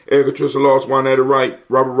 Erica Trissa Loss, Juanetta Wright,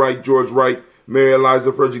 Robert Wright, George Wright, Mary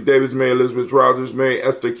Eliza Frederick Davis, Mary Elizabeth Rogers, Mary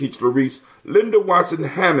Esther Keach Reese, Linda Watson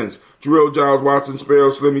Hammonds, Jarrell Giles Watson, Sparrow,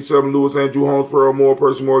 Slimmy, Seven Lewis, Andrew Holmes, Pearl Moore,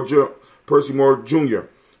 Percy Moore Jr.,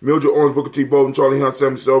 Mildred Owens, Booker T. Bolden, Charlie Hunt,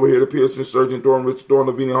 Sammy Stover, here, the Pearson, Surgeon Thornton, Richard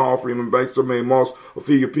Thornton, Lavinia Hall, Freeman Banks, May Moss,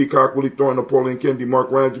 Ophelia Peacock, Willie Thornton, Napoleon Kennedy, Mark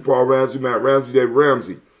Ramsey, Paul Ramsey, Matt Ramsey, Dave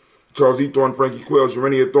Ramsey, Charles E. Thornton, Frankie Quells,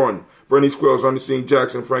 Urania Thornton, Bernice Quells, Ernestine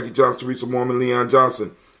Jackson, Frankie Johnson, Teresa Mormon, Leon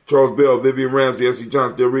Johnson, Charles Bell, Vivian Ramsey, S.C.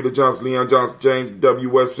 Johnson, Delrita Johnson, Leon Johnson, James W.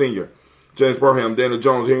 West Sr., James Parham, Dana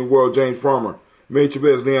Jones, Henry World, James Farmer, May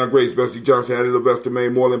Chavez, Leon Grace, Bessie Johnson, Addie Levester, May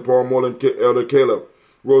Moreland, Paul Moreland, Elder Caleb,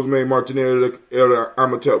 Rosemary Martinelli, Elder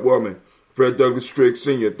Amatep Wellman, Fred Douglas Triggs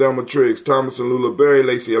Sr., Thelma Triggs, Thomas and Lula Berry,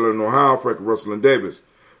 Lacey Eleanor Howe, Frankie Russell and Davis,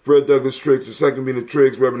 Fred Douglas Triggs, the second Venus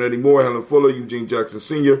Triggs, Reverend Eddie Moore, Helen Fuller, Eugene Jackson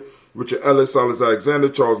Sr., Richard Ellis, Silas Alexander,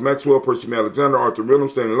 Charles Maxwell, Percy May Alexander, Arthur Rhythm,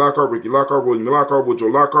 Stanley Lockhart, Ricky Lockhart, William Lockhart, Woodrow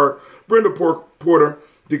Lockhart, Brenda Porter,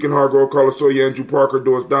 Deacon Hargrove, Carla Sawyer, Andrew Parker,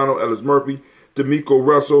 Doris Donald, Ellis Murphy, D'Amico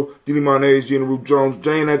Russell, Didi Monez, Gina Ruth Jones,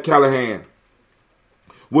 Jane Ed Callahan,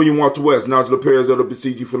 William Walter West, Nigel Perez,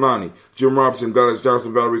 LWCG Fulani, Jim Robinson, Gladys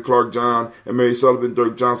Johnson, Valerie Clark, John and Mary Sullivan,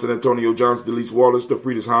 Dirk Johnson, Antonio Johnson, Delise Wallace,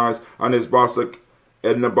 DeFridas Hines, Inez Bostic,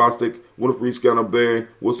 Edna Bostic, Winifred Scanner Berry,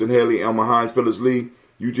 Wilson Haley, Elma Hines, Phyllis Lee,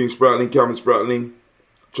 Eugene Spratling, Calvin Spratling,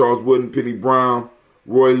 Charles Wooden, Penny Brown,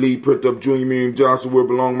 Roy Lee, Print Up Jr., Miriam Johnson,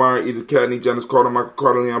 Wilbur Longmire, Edith Catney, Janice Carter, Michael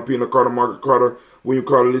Carter, Leon Pina Carter, Margaret Carter, William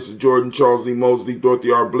Carter, Lisa Jordan, Charles Lee Mosley,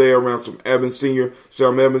 Dorothy R. Blair, Ransom Evans Sr.,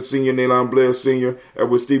 Sam Evans Sr., Naylon Blair Sr.,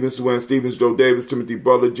 Edward Stevens, Sue Ann Stevens, Joe Davis, Timothy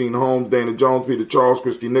Butler, Gene Holmes, Dana Jones, Peter Charles,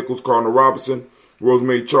 Christy Nichols, Cardinal Robinson,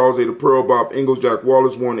 Rosemary Charles, Ada Pearl, Bob Ingalls, Jack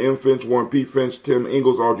Wallace, Warren M. Finch, Warren P. Finch, Tim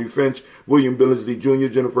Ingalls, Audrey Finch, William Billingsley Jr.,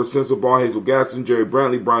 Jennifer Sensabaugh, Hazel Gaston, Jerry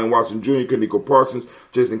Brantley, Brian Watson Jr., Kaniko Parsons,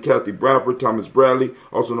 Jason Kathy Bradford, Thomas Bradley,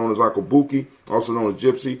 also known as Uncle Buki, also known as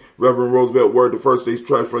Gypsy, Reverend Roosevelt Word, the First Stage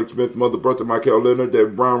Trash, Frank Smith, Mother Bertha, Michael Leonard,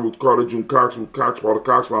 David Brown, Ruth Carter, June Cox, Ruth Cox, Walter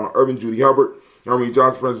Cox, Ronald Irvin, Judy Hubbard, Army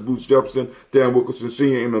Johnson, Francis Boots Jefferson, Dan Wilkerson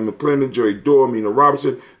Sr., Emma McClendon, Jerry Dorr, Mina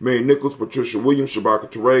Robinson, Mary Nichols, Patricia Williams, Shabaka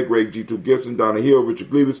Teray, Greg G2 Gibson, Donna Hill, Richard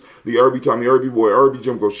Glebus, Lee Irby, Tommy Irby, Boy Irby,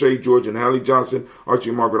 Jim Gaucher, George and Hallie Johnson, Archie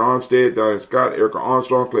and Margaret Armstead, Diane Scott, Erica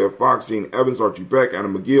Armstrong, Claire Fox, Gene Evans, Archie Beck, Anna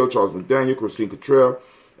McGill, Charles McDaniel, Christine Cottrell,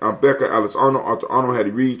 Becca, Alice Arnold, Arthur Arnold, Hattie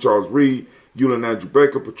Reed, Charles Reed, Eulin Andrew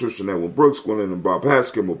Baker, Patricia Netwin Brooks, Gwendolyn and Bob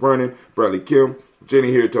Hatch, Kimball Vernon, Bradley Kim,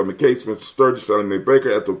 Jenny Here, Tubman Kate, Spencer Sturgis, Sally Mae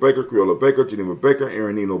Baker, Ethel Baker, Creola Baker, Geneva Baker,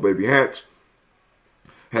 Aaron Nino, Baby Hatch,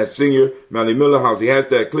 Hatch Sr., Melly Miller, Housie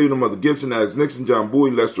Hashtag, Cleveland, Mother Gibson, Alex Nixon, John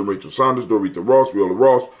Bowie, Lester, Rachel Saunders, Dorita Ross, Viola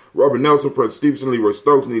Ross, Robert Nelson, Fred Stevenson, Leroy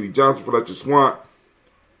Stokes, Neely Johnson, Fletcher Swant,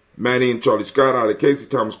 Manny and Charlie Scott, Ida Casey,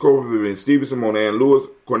 Thomas Cooper, Vivian Stevenson, Mona Ann Lewis,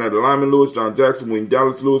 Cornetta Lyman Lewis, John Jackson, William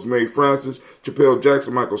Dallas Lewis, Mary Francis, Chappelle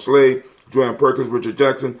Jackson, Michael Slade, Joanne Perkins, Richard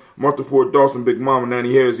Jackson, Martha Ford Dawson, Big Mama,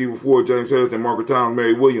 Nanny Harris, Eva Ford, James Harris, and Margaret Town,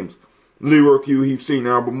 Mary Williams, Leroy Q, Heath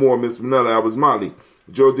Sr., Albert Moore, Miss Manella, Albert Motley,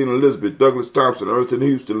 Geraldine Elizabeth, Douglas Thompson, Ernest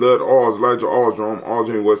Houston, Lud Alls, Elijah Alls, Jerome Alls,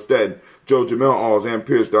 Henry West Staten, Joe Jamel Alls, Ann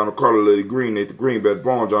Pierce, Donald Carter, Lady Green, Nathan Green, Beth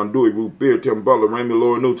Vaughn, John Dewey, Ruth Beard, Tim Butler, Raymond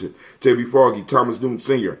Laura Newton, J.B. Foggy, Thomas Newton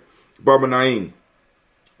Sr., Barbara Naeem,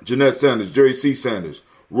 Jeanette Sanders, Jerry C. Sanders,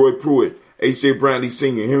 Roy Pruitt, H.J. Brantley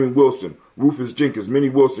Sr., Henry Wilson, Rufus Jenkins, Minnie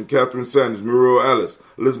Wilson, Catherine Sanders, Muriel Ellis,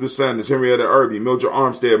 Elizabeth Sanders, Henrietta Irby, Mildred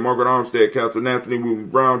Armstead, Margaret Armstead, Catherine Anthony, Ruby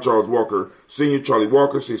Brown, Charles Walker Sr., Charlie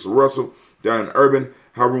Walker, Cecil Russell, Diane Urban,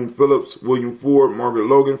 Haroon Phillips, William Ford, Margaret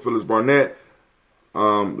Logan, Phyllis Barnett,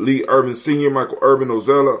 Lee Urban Sr., Michael Urban,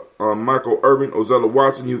 Ozella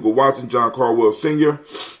Watson, Hugo Watson, John Caldwell Sr.,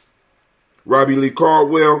 Robbie Lee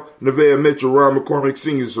Caldwell, Nevaeh Mitchell, Ron McCormick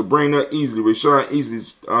Sr., Sabrina Easley, Rashawn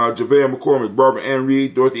Easley, JaVale McCormick, Barbara Ann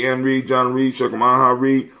Reed, Dorothy Ann Reed, John Reed, Shekamaha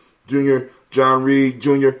Reed Jr., John Reed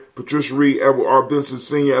Jr., Patricia Reed, Edward R. Benson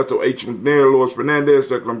Sr., Ethel H. McNair, Lois Fernandez,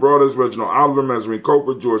 Declan Brothers, Reginald Oliver, Mazarine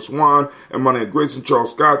Coper, George Swan, Emmanuel Grayson,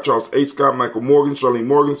 Charles Scott, Charles H. Scott, Michael Morgan, Charlene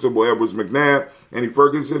Morgan, Sybil Edwards McNabb, Annie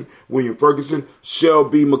Ferguson, William Ferguson,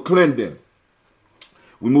 Shelby McClendon.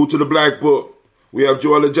 We move to the Black Book. We have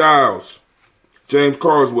Joella Giles, James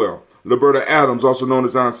Carswell, Liberta Adams, also known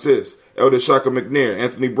as Aunt Sis, Elder Shaka McNair,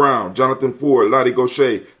 Anthony Brown, Jonathan Ford, Lottie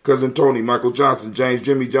Gaucher, Cousin Tony, Michael Johnson, James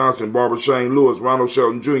Jimmy Johnson, Barbara Shane Lewis, Ronald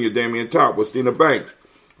Shelton Jr., Damian Top, Westina Banks,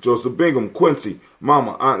 Joseph Bingham, Quincy,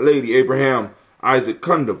 Mama, Aunt Lady, Abraham, Isaac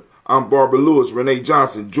Cundum, Aunt Barbara Lewis, Renee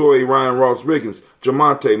Johnson, Joy, Ryan Ross Riggins,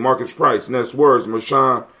 Jamonte, Marcus Price, Ness Words,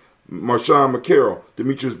 Marshawn McCarroll,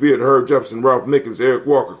 Demetrius Beard, Herb Jefferson, Ralph Nickens, Eric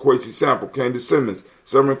Walker, Quincy Sample, Candace Simmons,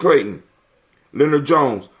 Summer Clayton, Leonard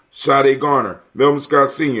Jones, Sade Garner, Melvin Scott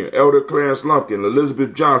Sr., Elder Clarence Lumpkin,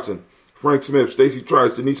 Elizabeth Johnson, Frank Smith, Stacey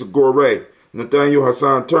Trice, Denise Gore, Nathaniel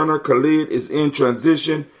Hassan Turner, Khalid is in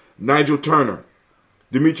transition, Nigel Turner,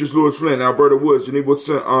 Demetrius Lewis Flynn, Alberta Woods,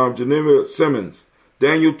 Geneva Simmons,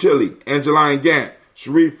 Daniel Tilley, Angeline Gant,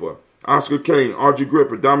 Sharifa, Oscar Kane, Audrey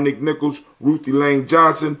Gripper, Dominique Nichols, Ruthie Lane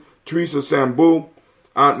Johnson, Teresa Sambu,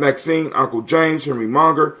 Aunt Maxine, Uncle James, Henry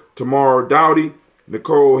Monger, Tamara Dowdy,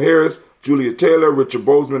 Nicole Harris, Julia Taylor, Richard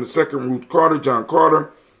Bozeman II, Ruth Carter, John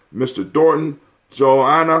Carter, Mr. Dorton,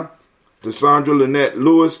 Joanna, Desandra Lynette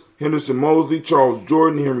Lewis, Henderson Mosley, Charles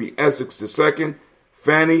Jordan, Henry Essex II,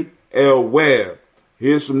 Fannie L. Webb.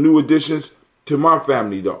 Here's some new additions to my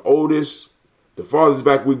family. The oldest, the farthest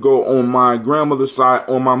back we go on my grandmother's side,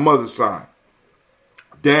 on my mother's side.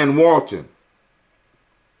 Dan Walton,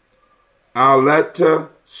 Aletta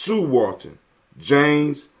Sue Walton,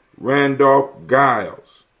 James Randolph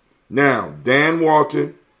Giles. Now, Dan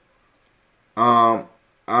Walton, Aletta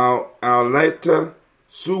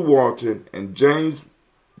Sue Walton, and James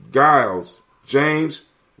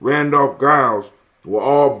Randolph Giles were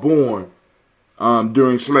all born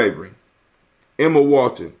during slavery. Emma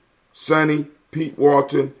Walton, Sonny, Pete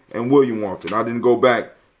Walton, and William Walton. I didn't go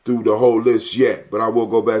back through the whole list yet, but I will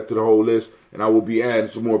go back to the whole list, and I will be adding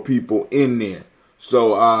some more people in there.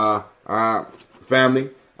 So, family,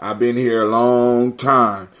 I've been here a long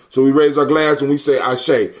time. So we raise our glass and we say,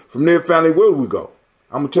 Ashe. From there, family, where do we go?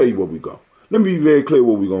 I'm going to tell you where we go. Let me be very clear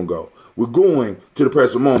where we're going to go. We're going to the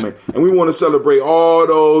present moment, and we want to celebrate all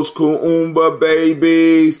those Kuumba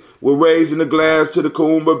babies. We're raising the glass to the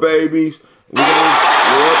Kuumba babies. We're going to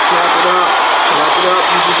clap it up. Clap it up.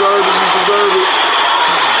 You deserve it. You deserve it.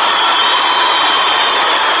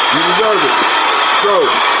 You deserve it. So,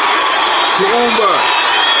 Kuumba.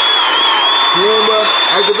 Kuumba,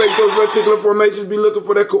 activate those reticular formations. Be looking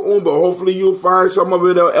for that Kuumba. Hopefully you'll find some of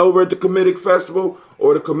it over at the Comedic Festival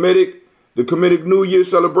or the Comedic New Year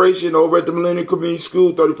celebration over at the Millennium Community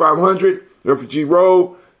School, 3500 Refugee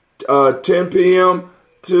Road, 10 p.m.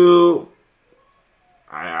 to,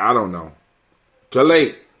 I don't know, till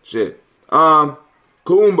late. Shit.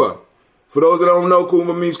 Kuumba. For those that don't know,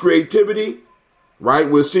 Kuumba means creativity, right?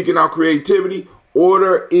 We're seeking out creativity.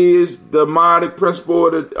 Order is the mnemonic principle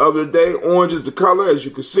of the day. Orange is the color, as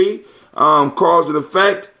you can see. Cause and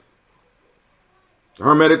effect.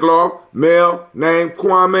 Hermetic law. Male, name,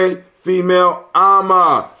 Kwame. Female,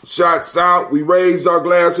 Ama. Shots out. We raise our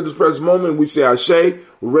glass to this present moment. We say Ashe. We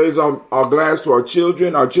raise our glass to our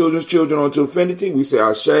children's children unto infinity. We say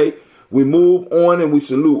Ashe. We move on and we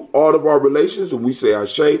salute all of our relations. And we say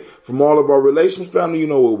Ashe. From all of our relations, family, you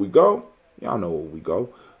know where we go. Y'all know where we go.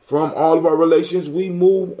 From all of our relations, we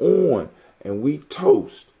move on and we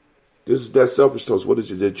toast. This is that selfish toast. What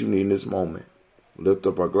is it that you need in this moment? We lift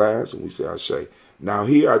up our glass and we say Ashe. Now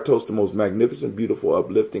here I toast the most magnificent, beautiful,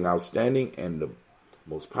 uplifting, outstanding, and the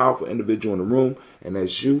most powerful individual in the room. And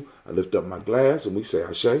that's you. I lift up my glass and we say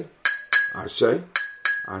Ashe, Ashe,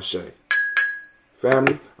 Ashe.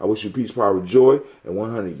 Family, I wish you peace, power, joy, and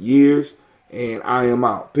 100 years. And I am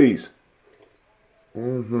out. Peace.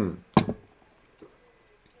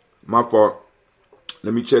 My fault.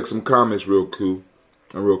 Let me check some comments real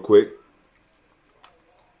quick.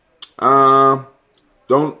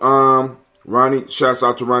 Ronnie, shouts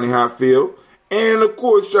out to Ronnie Hatfield. And of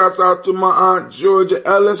course, shouts out to my aunt Georgia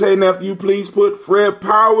Ellis. Hey nephew, please put Fred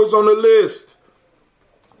Powers on the list.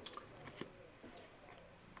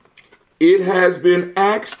 It has been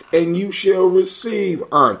asked and you shall receive,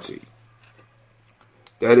 auntie.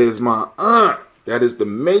 That is my aunt. That is the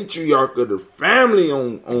matriarch of the family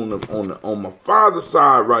on my father's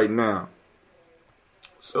side right now.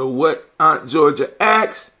 So what Aunt Georgia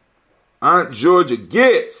asks, Aunt Georgia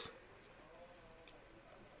gets.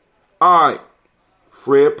 All right,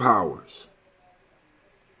 Fred Powers.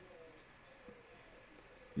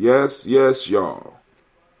 Yes, y'all.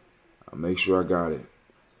 I'll make sure I got it.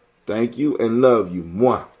 Thank you and love you.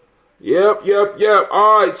 Mwah. Yep.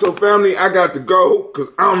 All right, so family, I got to go because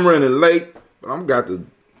I'm running late. But I'm got to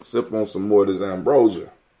sip on some more of this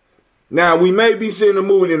ambrosia. Now, we may be seeing a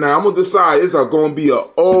movie tonight. I'm going to decide, is it going to be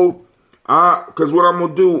because what I'm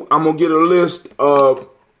going to do, I'm going to get a list of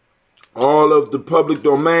all of the public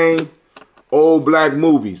domain old black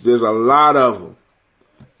movies. There's a lot of them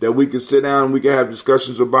that we can sit down and we can have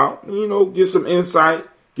discussions about. You know, get some insight,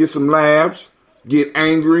 get some laughs, get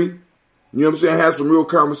angry. You know what I'm saying? Have some real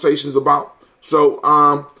conversations about. So,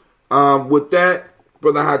 with that,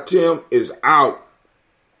 Brother Hatim is out.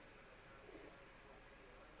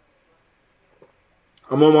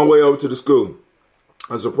 I'm on my way over to the school.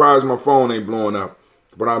 I'm surprised my phone ain't blowing up.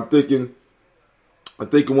 But I'm thinking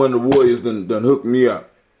one of the warriors done hooked me up.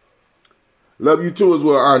 Love you too as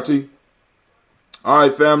well, auntie. All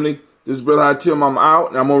right, family. This is Brother Hatim. I'm out.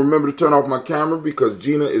 And I'm going to remember to turn off my camera because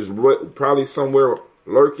Gina is probably somewhere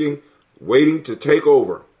lurking, waiting to take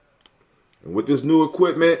over. And with this new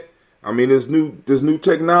equipment, this new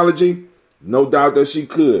technology, no doubt that she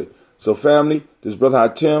could. So family, this is Brother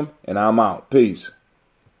Hatim, and I'm out. Peace.